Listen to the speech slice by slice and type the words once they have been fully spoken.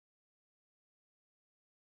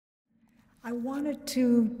I wanted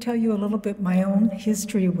to tell you a little bit my own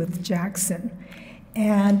history with Jackson.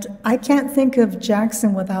 And I can't think of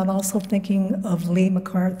Jackson without also thinking of Lee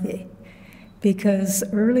McCarthy. Because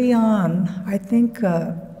early on, I think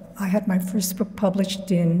I had my first book published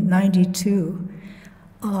in '92.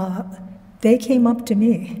 They came up to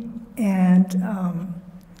me and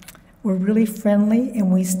were really friendly,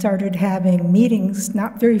 and we started having meetings,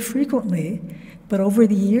 not very frequently, but over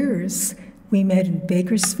the years, we met in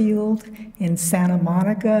Bakersfield, in Santa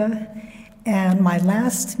Monica, and my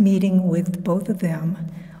last meeting with both of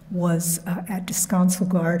them was at Descanso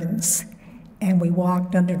Gardens, and we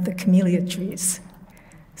walked under the camellia trees.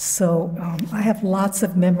 So I have lots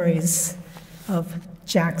of memories of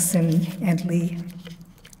Jackson and Lee.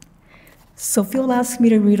 So Phil asked me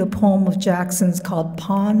to read a poem of Jackson's called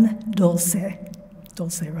Pan Dulce.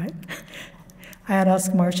 Dulce, right? I had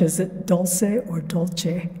asked Marcia, is it dulce or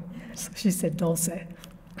dolce? So she said dulce.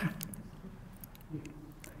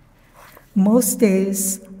 Most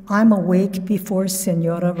days, I'm awake before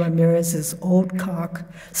Senora Ramirez's old cock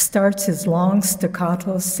starts his long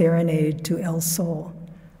staccato serenade to El Sol.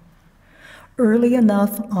 Early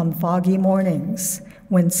enough on foggy mornings,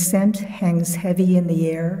 when scent hangs heavy in the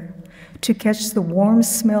air, to catch the warm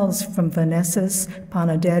smells from Vanessa's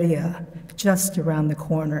Panaderia just around the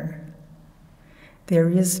corner. There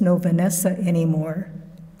is no Vanessa anymore.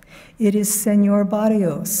 It is Senor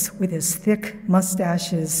Barrios with his thick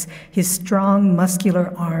mustaches, his strong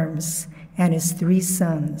muscular arms, and his 3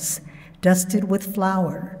 sons, dusted with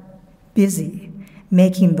flour, busy,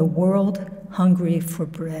 making the world hungry for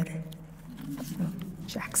bread. So,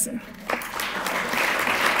 Jackson.